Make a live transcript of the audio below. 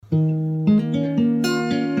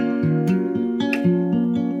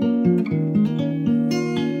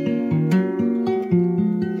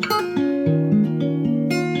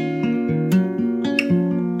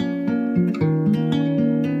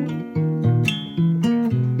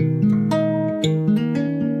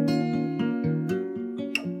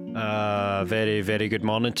very, very good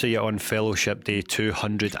morning to you on Fellowship Day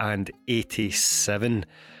 287.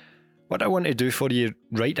 What I want to do for you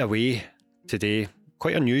right away today,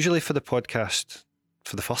 quite unusually for the podcast,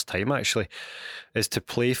 for the first time actually, is to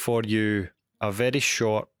play for you a very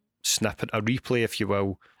short snippet, a replay if you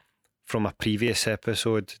will, from a previous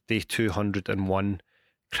episode, Day 201,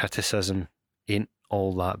 Criticism Ain't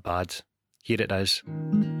All That Bad. Here it is.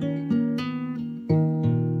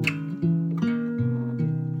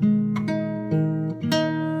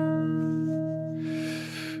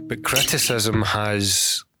 But criticism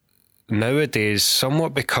has nowadays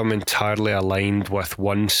somewhat become entirely aligned with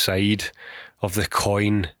one side of the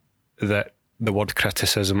coin that the word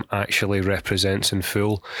criticism actually represents in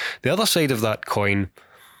full. The other side of that coin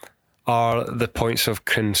are the points of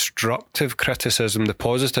constructive criticism, the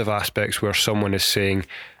positive aspects where someone is saying,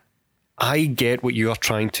 I get what you're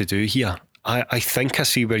trying to do here. I think I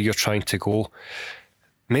see where you're trying to go.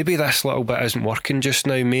 Maybe this little bit isn't working just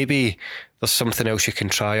now. Maybe there's something else you can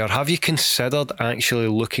try. Or have you considered actually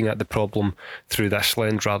looking at the problem through this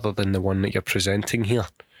lens rather than the one that you're presenting here?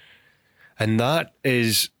 And that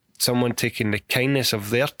is someone taking the kindness of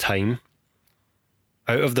their time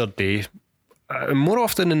out of their day, more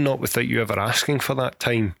often than not without you ever asking for that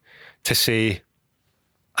time, to say,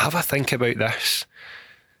 have a think about this,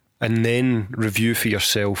 and then review for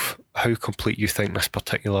yourself how complete you think this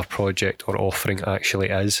particular project or offering actually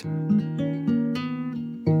is.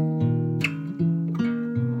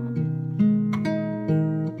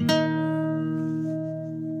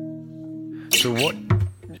 So what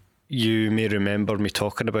you may remember me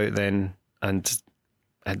talking about then, and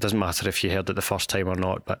it doesn't matter if you heard it the first time or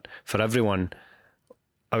not, but for everyone,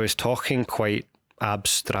 I was talking quite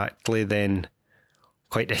abstractly then,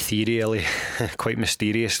 quite ethereally, quite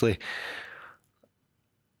mysteriously,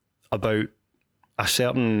 about a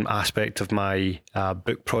certain aspect of my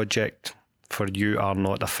book project, For You Are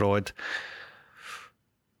Not a Fraud,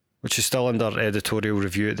 which is still under editorial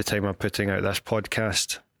review at the time I'm putting out this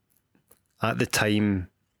podcast. At the time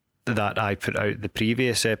that I put out the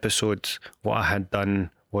previous episode, what I had done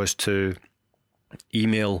was to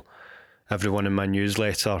email everyone in my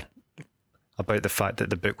newsletter about the fact that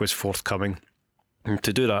the book was forthcoming. And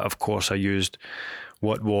to do that, of course, I used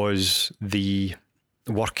what was the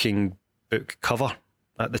working book cover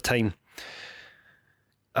at the time.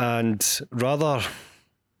 And rather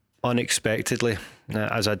unexpectedly,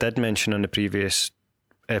 as I did mention on the previous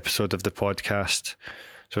episode of the podcast,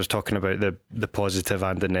 so I was talking about the positive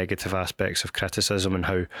and the negative aspects of criticism, and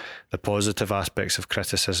how the positive aspects of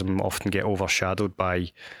criticism often get overshadowed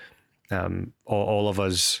by all of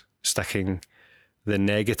us sticking the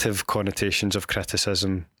negative connotations of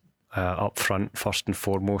criticism up front, first and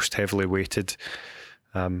foremost, heavily weighted,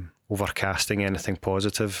 overcasting anything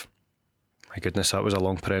positive. My goodness, that was a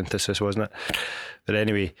long parenthesis, wasn't it? But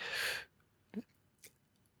anyway,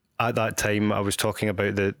 at that time, I was talking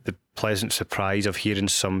about the pleasant surprise of hearing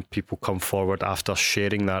some people come forward after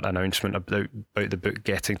sharing that announcement about the book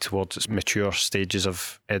getting towards its mature stages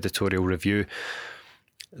of editorial review.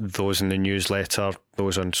 Those in the newsletter,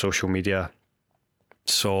 those on social media,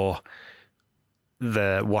 saw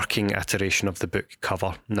the working iteration of the book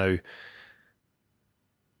cover. Now,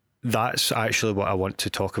 that's actually what I want to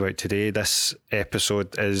talk about today. This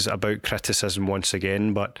episode is about criticism once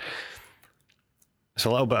again, but it's a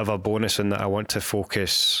little bit of a bonus in that I want to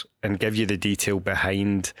focus and give you the detail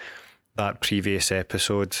behind that previous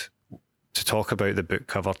episode, to talk about the book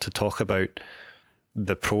cover, to talk about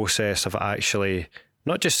the process of actually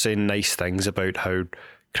not just saying nice things about how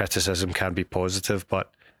criticism can be positive,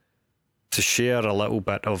 but to share a little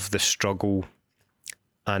bit of the struggle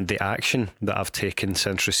and the action that I've taken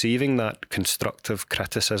since receiving that constructive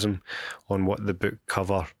criticism on what the book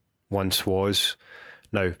cover once was.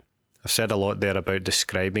 Now, I've said a lot there about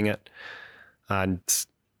describing it, and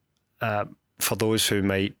for those who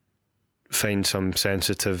might find some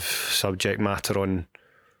sensitive subject matter on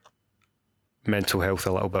mental health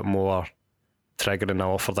a little bit more triggering,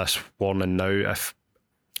 I'll offer this warning now.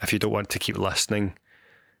 If you don't want to keep listening,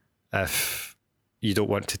 if you don't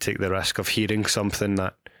want to take the risk of hearing something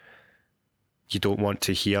that you don't want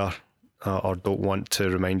to hear, or don't want to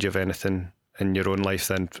remind you of anything in your own life,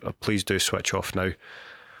 then please do switch off now.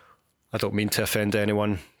 I don't mean to offend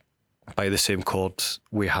anyone. By the same chord,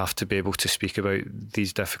 we have to be able to speak about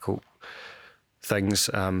these difficult things,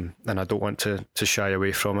 and I don't want to shy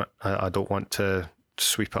away from it. I don't want to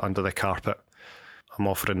sweep it under the carpet. I'm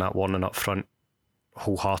offering that warning up front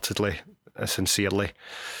wholeheartedly, sincerely,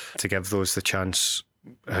 to give those the chance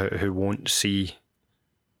who won't see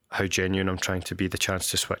how genuine I'm trying to be, the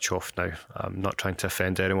chance to switch off now. I'm not trying to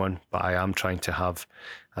offend anyone, but I am trying to have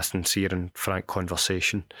a sincere and frank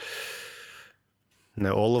conversation.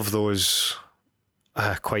 Now, all of those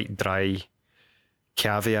quite dry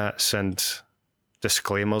caveats and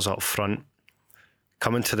disclaimers up front,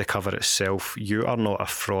 coming to the cover itself, "You Are Not a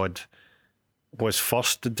Fraud," was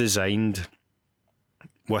first designed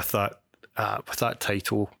with that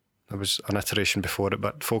title. There was an iteration before it,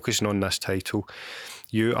 but focusing on this title,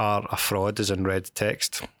 "You Are a Fraud," is in red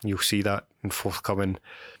text. You'll see that in forthcoming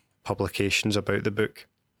publications about the book.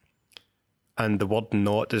 And the word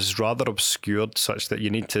 "not" is rather obscured, such that you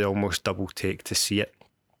need to almost double take to see it.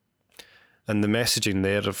 And the messaging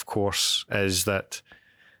there, of course, is that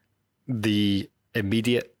the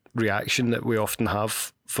immediate reaction that we often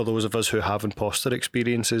have for those of us who have imposter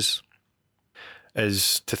experiences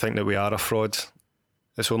is to think that we are a fraud.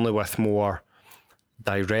 It's only with more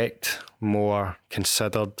direct, more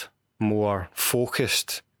considered, more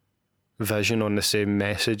focused vision on the same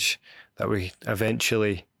message that we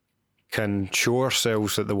eventually can show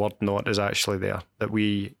ourselves that the word "not" is actually there, that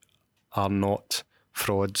we are not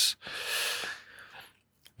frauds.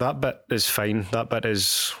 That bit is fine. That bit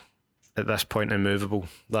is, at this point, immovable.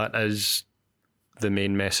 That is the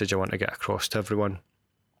main message I want to get across to everyone.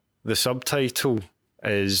 The subtitle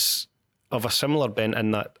is of a similar bent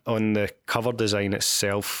in that on the cover design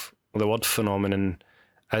itself, the word "phenomenon"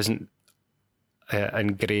 isn't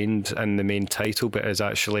ingrained in the main title, but is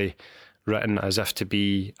actually written as if to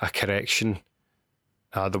be a correction.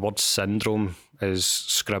 The word "syndrome" is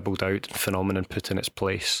scribbled out and "phenomenon" put in its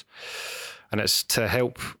place. And it's to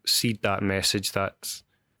help seed that message that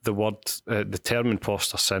the term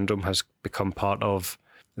imposter syndrome has become part of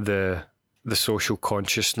the social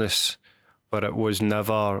consciousness, but it was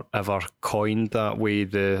never ever coined that way.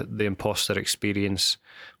 The imposter experience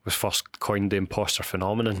was first coined the imposter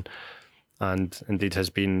phenomenon, and indeed has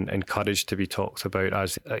been encouraged to be talked about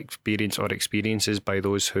as experience or experiences by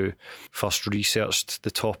those who first researched the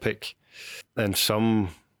topic. And some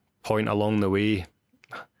point along the way,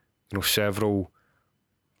 several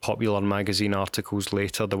popular magazine articles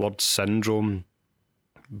later, the word "syndrome,"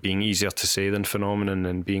 being easier to say than "phenomenon"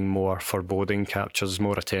 and being more foreboding, captures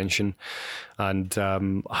more attention, and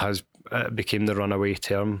became the runaway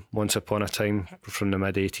term once upon a time from the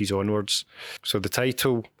mid-80s onwards. So the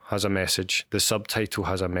title has a message, the subtitle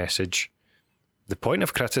has a message. The point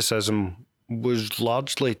of criticism was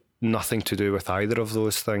largely nothing to do with either of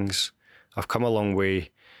those things. I've come a long way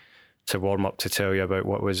to warm up to tell you about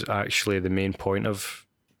what was actually the main point of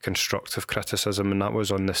constructive criticism, and that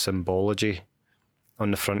was on the symbology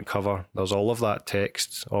on the front cover. There's all of that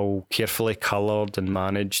text, all carefully coloured and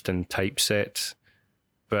managed and typeset.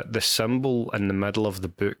 But the symbol in the middle of the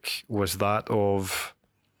book was that of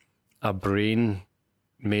a brain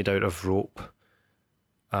made out of rope.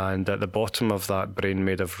 And at the bottom of that brain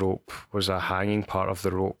made of rope was a hanging part of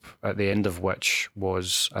the rope, at the end of which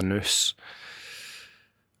was a noose.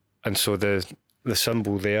 And so the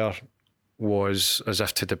symbol there was as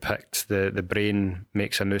if to depict the brain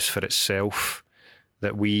makes a noose for itself,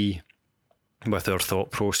 that we, with our thought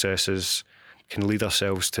processes, can lead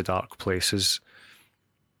ourselves to dark places.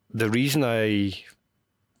 The reason I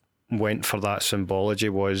went for that symbology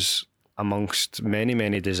was, amongst many,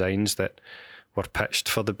 many designs that were pitched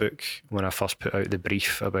for the book when I first put out the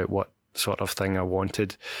brief about what sort of thing I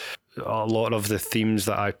wanted, a lot of the themes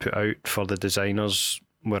that I put out for the designers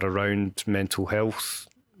were around mental health,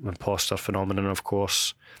 imposter phenomenon, of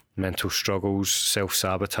course, mental struggles,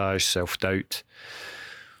 self-sabotage, self-doubt.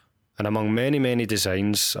 And among many, many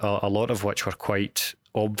designs, a lot of which were quite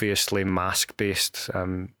obviously mask-based.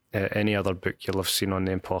 Any other book you'll have seen on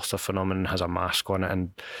the imposter phenomenon has a mask on it,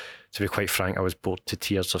 and to be quite frank, I was bored to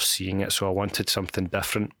tears of seeing it, so I wanted something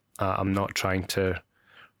different. I'm not trying to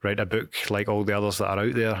write a book like all the others that are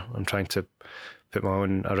out there. I'm trying to put my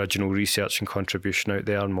own original research and contribution out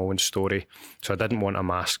there and my own story. So I didn't want a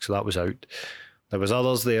mask, so that was out. There was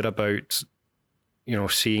others there about,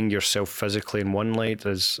 seeing yourself physically in one light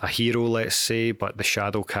as a hero, let's say, but the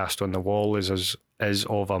shadow cast on the wall is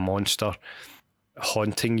of a monster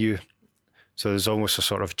haunting you. So there's almost a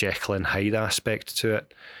sort of Jekyll and Hyde aspect to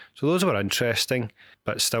it. So those were interesting,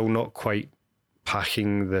 but still not quite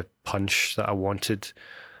packing the punch that I wanted.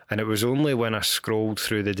 And it was only when I scrolled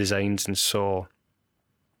through the designs and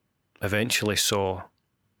eventually saw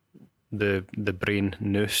the brain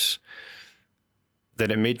noose,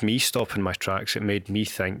 that it made me stop in my tracks. It made me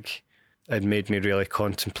think. It made me really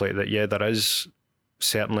contemplate that, yeah, there is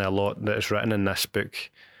certainly a lot that is written in this book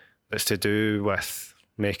that's to do with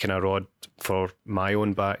making a rod for my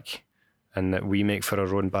own back, and that we make for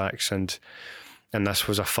our own backs. And And this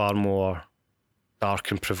was a far more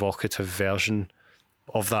dark and provocative version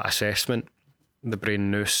of that assessment. The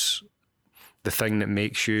brain noose, the thing that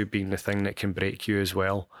makes you being the thing that can break you as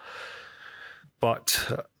well.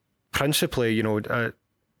 But principally, you know,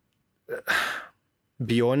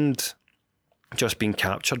 beyond just being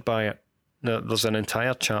captured by it, there's an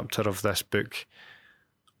entire chapter of this book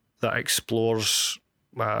that explores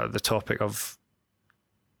the topic of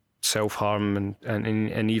self-harm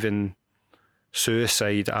and even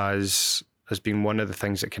suicide as being one of the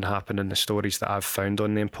things that can happen in the stories that I've found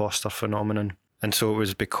on the imposter phenomenon. And so it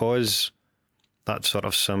was because that sort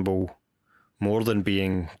of symbol, more than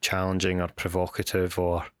being challenging or provocative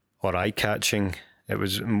or eye-catching, it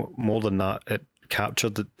was more than that. It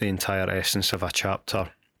captured the entire essence of a chapter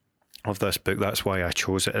of this book. That's why I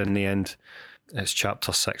chose it in the end. It's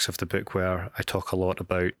chapter 6 of the book, where I talk a lot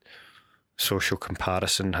about social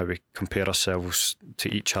comparison, how we compare ourselves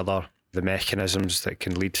to each other, the mechanisms that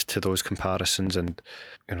can lead to those comparisons, and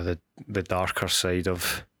you know the darker side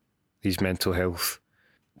of these mental health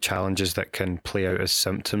challenges that can play out as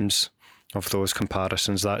symptoms of those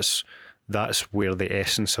comparisons. That's where the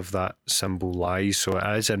essence of that symbol lies. So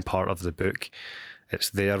it is in part of the book. It's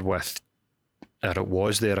there with, or it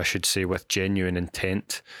was there, I should say, with genuine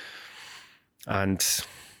intent. And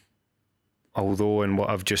although in what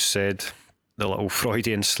I've just said, the little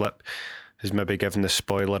Freudian slip has maybe given the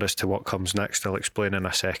spoiler as to what comes next, I'll explain in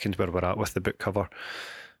a second where we're at with the book cover.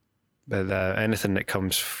 But anything that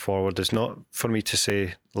comes forward is not for me to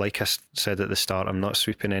say, like I said at the start, I'm not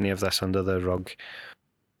sweeping any of this under the rug.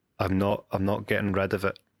 I'm not getting rid of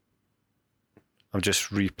it. I'm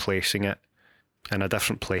just replacing it in a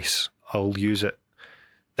different place. I'll use it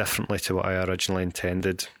differently to what I originally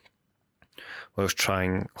intended. I was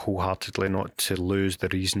trying wholeheartedly not to lose the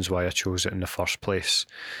reasons why I chose it in the first place.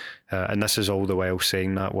 And this is all the while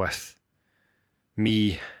saying that with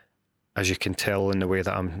me, as you can tell in the way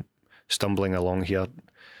that I'm stumbling along here,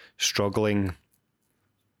 struggling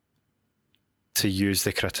to use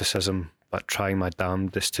the criticism, but trying my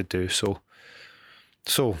damnedest to do so.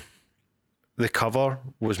 So, the cover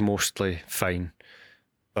was mostly fine,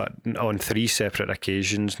 but on 3 separate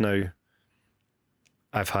occasions now,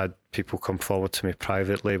 I've had people come forward to me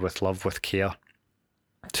privately with love, with care,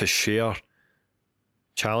 to share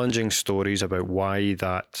challenging stories about why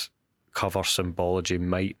that cover symbology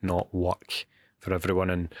might not work for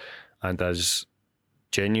everyone. And as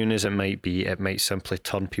genuine as it might simply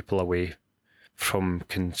turn people away from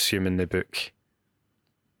consuming the book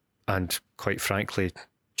and, quite frankly,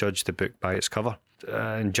 judge the book by its cover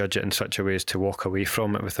and judge it in such a way as to walk away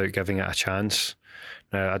from it without giving it a chance.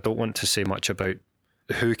 Now, I don't want to say much about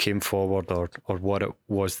who came forward or what it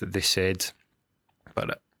was that they said,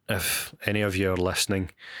 but if any of you are listening,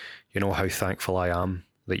 you know how thankful I am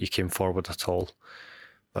that you came forward at all.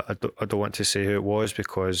 But I don't want to say who it was,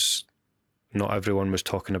 because not everyone was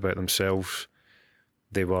talking about themselves.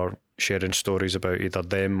 They were sharing stories about either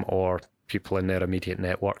them or people in their immediate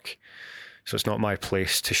network. So it's not my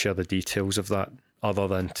place to share the details of that, other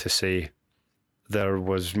than to say there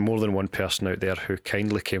was more than one person out there who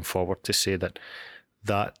kindly came forward to say that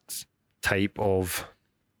that type of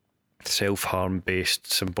self-harm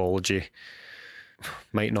based symbology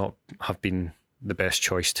might not have been the best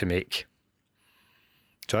choice to make.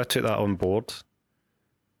 So I took that on board,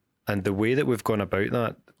 and the way that we've gone about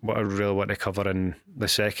that, what I really want to cover in the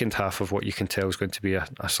second half of what you can tell is going to be a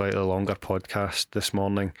slightly longer podcast this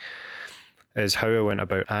morning, is how I went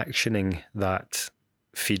about actioning that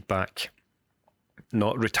feedback,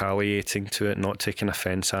 not retaliating to it, not taking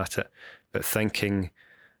offence at it, but thinking,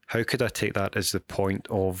 how could I take that as the point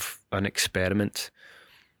of an experiment,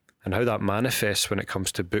 and how that manifests when it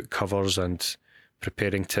comes to book covers and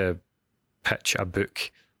preparing to pitch a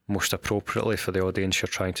book most appropriately for the audience you're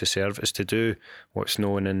trying to serve, is to do what's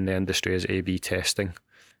known in the industry as A/B testing.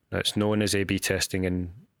 Now, it's known as A/B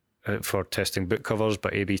testing for testing book covers,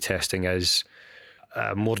 but A/B testing is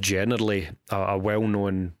more generally a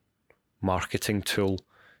well-known marketing tool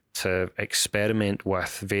to experiment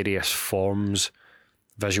with various forms,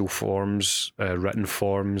 visual forms, written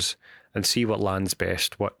forms, and see what lands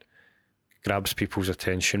best, what grabs people's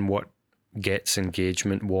attention, what gets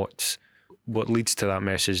engagement, what leads to that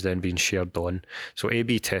message then being shared on. So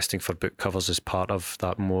A/B testing for book covers is part of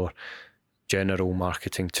that more general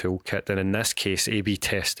marketing toolkit. And in this case, A/B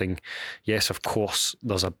testing, yes, of course,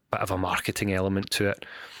 there's a bit of a marketing element to it.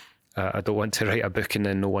 I don't want to write a book and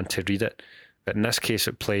then no one to read it. But in this case,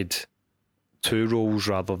 it played 2 roles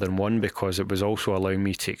rather than 1, because it was also allowing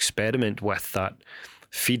me to experiment with that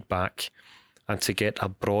feedback and to get a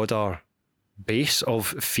broader base of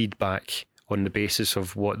feedback on the basis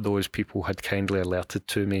of what those people had kindly alerted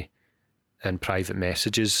to me in private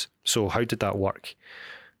messages. So how did that work?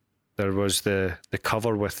 There was the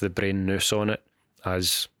cover with the brain noose on it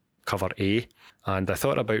as cover A, and I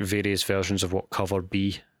thought about various versions of what cover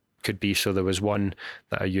B could be. So there was one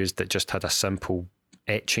that I used that just had a simple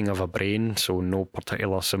etching of a brain, so no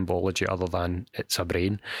particular symbology other than it's a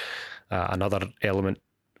brain. Another element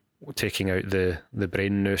taking out the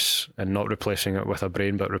brain noose and not replacing it with a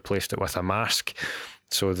brain but replaced it with a mask,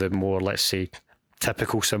 so the more, let's say,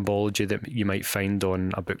 typical symbology that you might find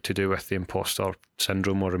on a book to do with the imposter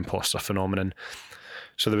syndrome or imposter phenomenon.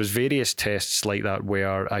 So there was various tests like that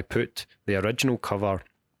where I put the original cover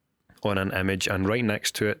on an image and right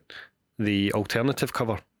next to it the alternative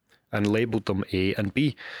cover and labelled them A and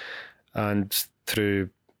B. And through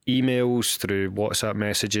emails, through WhatsApp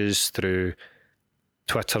messages, through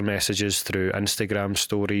Twitter messages, through Instagram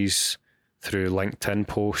stories, through LinkedIn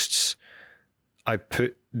posts, I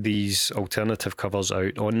put these alternative covers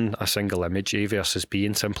out on a single image, A versus B,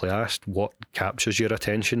 and simply asked, what captures your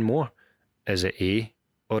attention more? Is it A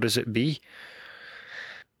or is it B?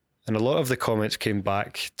 And a lot of the comments came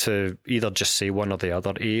back to either just say one or the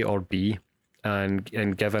other, A or B,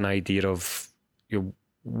 and give an idea of, you know,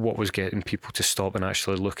 what was getting people to stop and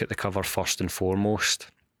actually look at the cover first and foremost.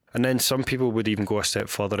 And then some people would even go a step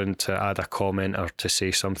further and to add a comment or to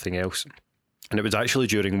say something else. And it was actually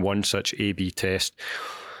during one such A/B test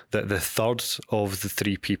that the third of the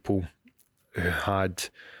three people who had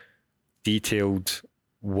detailed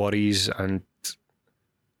worries and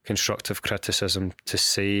constructive criticism to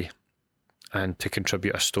say and to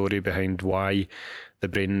contribute a story behind why the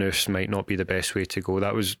brain noose might not be the best way to go.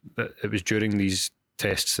 It was during these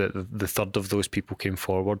tests that the third of those people came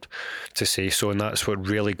forward to say so, and that's what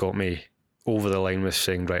really got me over the line with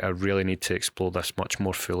saying, right, I really need to explore this much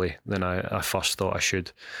more fully than I first thought I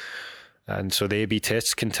should. And so the A/B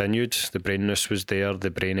tests continued. The brain noose was there, the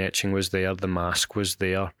brain etching was there, the mask was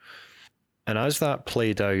there. And as that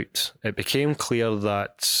played out, it became clear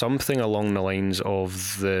that something along the lines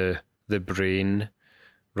of the brain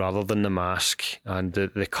rather than the mask, and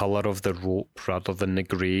the colour of the rope rather than the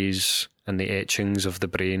greys and the etchings of the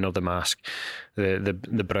brain or the mask,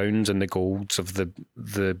 the browns and the golds of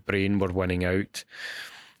the brain were winning out.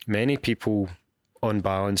 Many people, on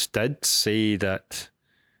balance, did say that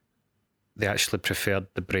they actually preferred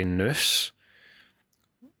the brain noose,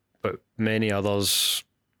 but many others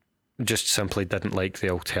just simply didn't like the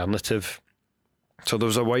alternative. So there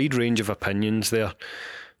was a wide range of opinions there.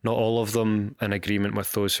 Not all of them in agreement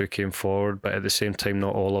with those who came forward, but at the same time,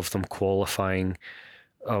 not all of them qualifying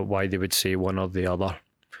why they would say one or the other.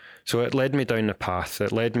 So it led me down the path.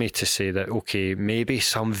 It led me to say that, okay, maybe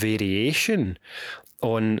some variation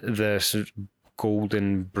on this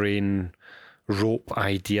golden brain rope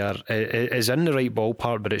idea is in the right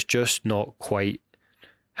ballpark, but it's just not quite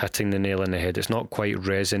hitting the nail on the head. It's not quite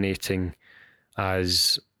resonating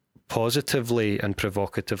as positively and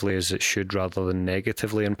provocatively as it should, rather than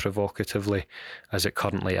negatively and provocatively as it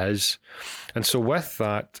currently is. And so with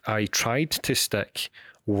that, I tried to stick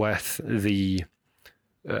with the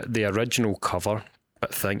original cover,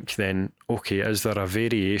 but think then, okay, is there a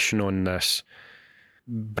variation on this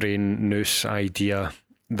brain noose idea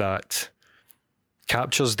that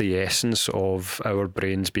captures the essence of our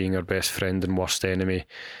brains being our best friend and worst enemy,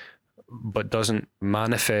 but doesn't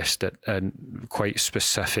manifest it in quite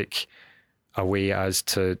specific a way as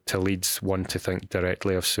to lead one to think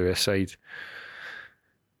directly of suicide.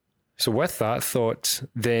 So with that thought,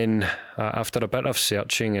 then after a bit of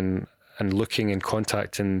searching and looking and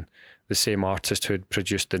contacting the same artist who had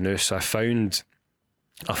produced the noose, I found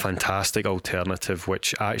a fantastic alternative,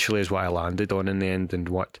 which actually is what I landed on in the end, and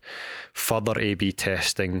what further A/B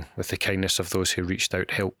testing with the kindness of those who reached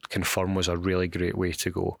out helped confirm was a really great way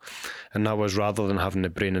to go. And that was, rather than having the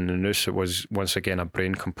brain in the noose, it was once again a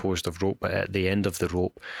brain composed of rope, but at the end of the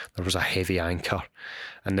rope there was a heavy anchor,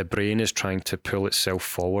 and the brain is trying to pull itself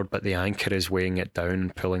forward, but the anchor is weighing it down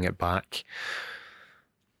and pulling it back.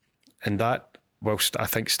 And that, whilst I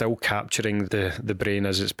think still capturing the brain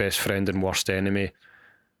as its best friend and worst enemy,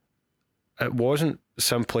 it wasn't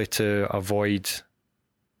simply to avoid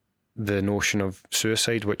the notion of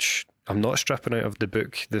suicide, which I'm not stripping out of the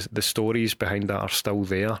book. The stories behind that are still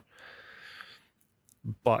there.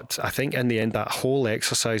 But I think in the end, that whole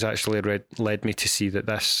exercise actually led me to see that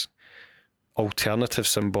this alternative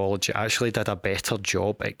symbology actually did a better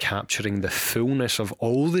job at capturing the fullness of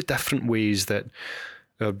all the different ways that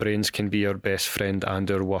our brains can be our best friend and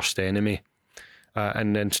our worst enemy.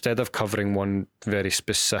 And instead of covering one very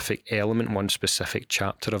specific element, one specific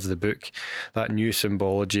chapter of the book, that new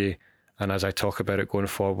symbology and as I talk about it going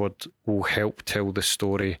forward, will help tell the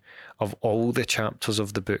story of all the chapters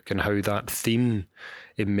of the book and how that theme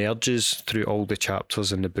emerges through all the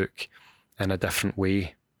chapters in the book in a different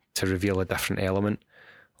way to reveal a different element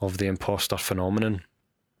of the imposter phenomenon.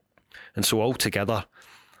 And so altogether,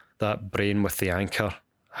 that brain with the anchor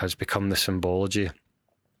has become the symbology.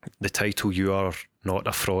 The title, "You Are Not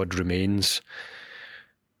a Fraud," remains.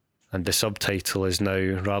 And the subtitle is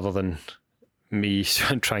now, rather than me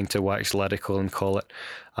trying to wax lyrical and call it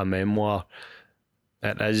a memoir,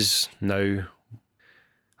 it is now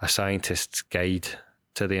a scientist's guide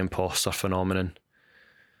to the imposter phenomenon.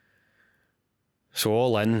 So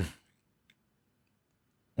all in,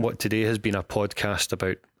 what today has been a podcast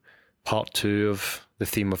about part 2 of the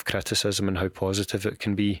theme of criticism and how positive it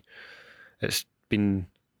can be. It's been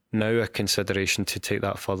now a consideration to take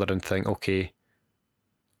that further and think, okay,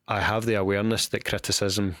 I have the awareness that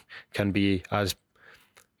criticism can be as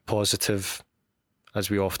positive as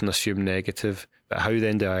we often assume negative, but how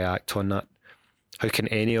then do I act on that? How can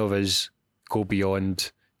any of us go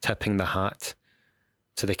beyond tipping the hat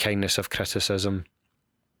to the kindness of criticism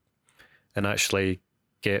and actually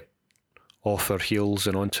get off our heels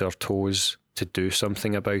and onto our toes to do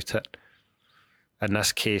something about it? In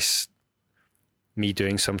this case, me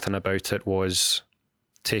doing something about it was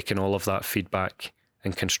taking all of that feedback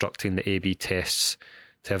and constructing the A/B tests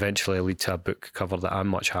to eventually lead to a book cover that I'm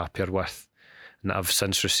much happier with, and that I've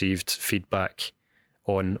since received feedback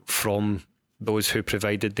on from those who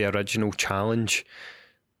provided the original challenge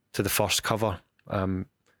to the first cover,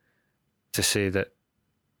 to say that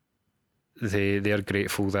they're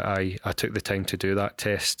grateful that I took the time to do that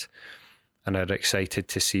test and are excited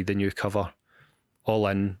to see the new cover. All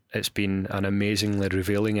in, it's been an amazingly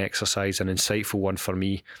revealing exercise, an insightful one for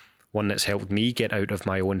me, one that's helped me get out of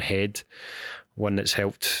my own head, one that's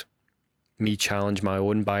helped me challenge my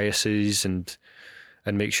own biases and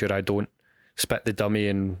make sure I don't spit the dummy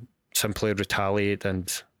and simply retaliate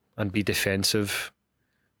and be defensive.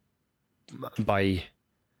 By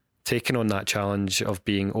taking on that challenge of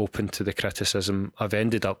being open to the criticism, I've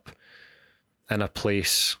ended up in a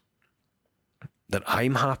place that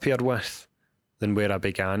I'm happier with than where I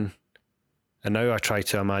began. And now I try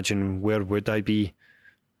to imagine, where would I be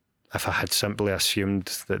if I had simply assumed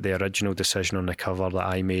that the original decision on the cover that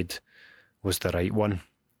I made was the right one.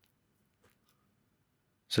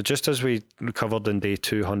 So just as we covered in day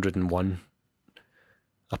 201,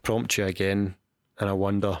 I prompt you again and I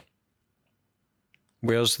wonder,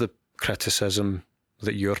 where's the criticism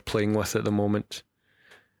that you're playing with at the moment?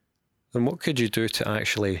 And what could you do to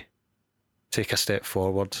actually take a step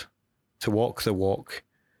forward, to walk the walk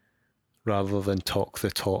rather than talk the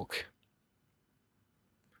talk?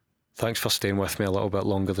 Thanks for staying with me a little bit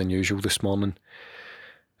longer than usual this morning.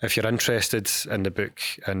 If you're interested in the book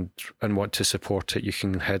and want to support it, you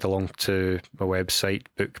can head along to my website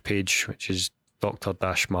book page, which is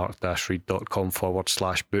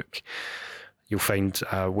dr-mark-reed.com/book. You'll find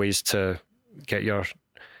ways to get your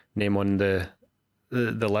name on the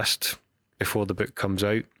list before the book comes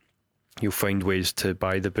out. You'll find ways to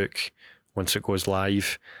buy the book once it goes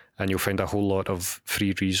live, and you'll find a whole lot of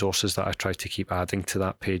free resources that I try to keep adding to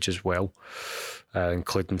that page as well,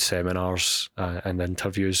 including seminars and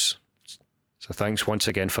interviews. So thanks once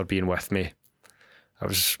again for being with me. It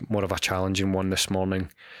was more of a challenging one this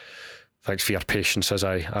morning. Thanks for your patience as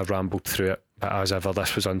I rambled through it. But as ever,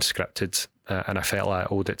 this was unscripted, and I felt like I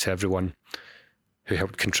owed it to everyone who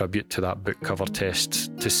helped contribute to that book cover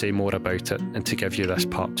test to say more about it and to give you this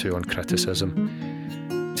part 2 on criticism.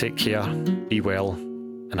 Take care, be well,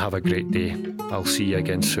 and have a great day. I'll see you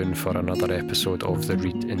again soon for another episode of the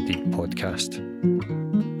Read Indeed podcast.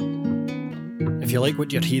 If you like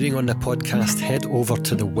what you're hearing on the podcast, head over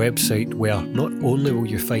to the website, where not only will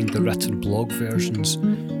you find the written blog versions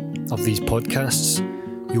of these podcasts,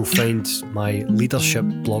 you'll find my leadership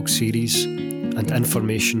blog series and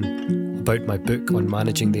information about my book on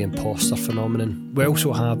managing the imposter phenomenon. We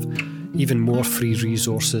also have even more free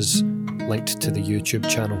resources linked to the YouTube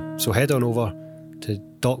channel. So head on over to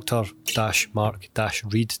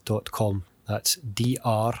dr-mark-reed.com. That's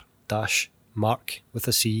dr-mark with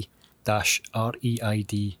a C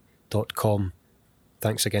 -reid.com.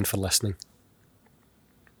 Thanks again for listening.